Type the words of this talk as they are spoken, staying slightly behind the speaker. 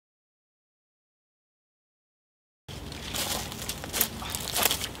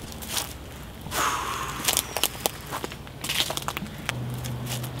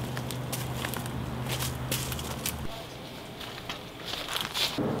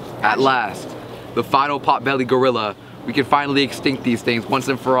At last, the final pot-bellied gorilla. We can finally extinct these things once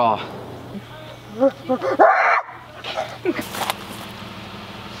and for all.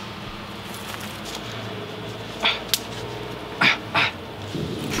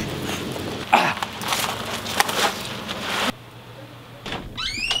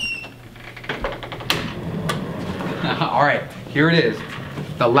 Alright, here it is.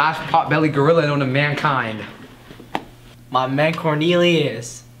 The last pot-bellied gorilla known to mankind. My man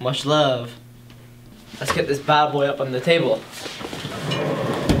Cornelius. Much love. Let's get this bad boy up on the table.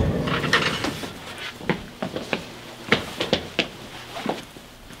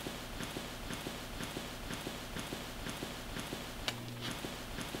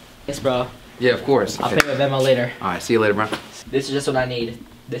 Yes, bro. Yeah, of course. I'll pay my Venmo later. Alright, see you later, bro. This is just what I need.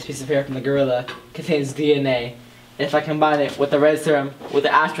 This piece of hair from the gorilla contains DNA. If I combine it with the red serum, with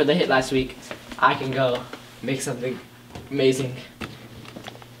the asteroid they hit last week, I can go make something amazing.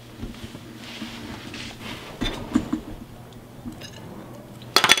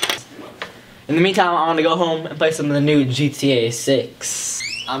 In the meantime, I want to go home and play some of the new GTA 6.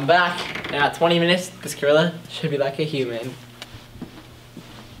 I'm back. In about 20 minutes, this gorilla should be like a human.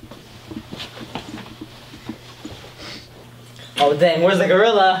 Oh dang, where's the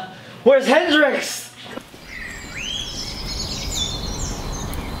gorilla? Where's Hendrix?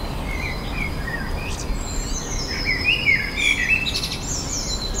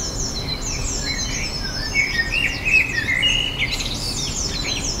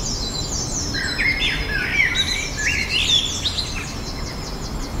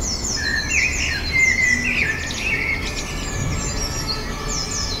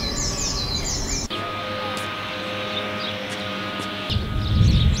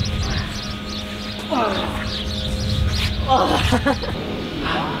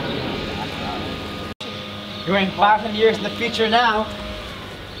 You're going 500 years in the future now.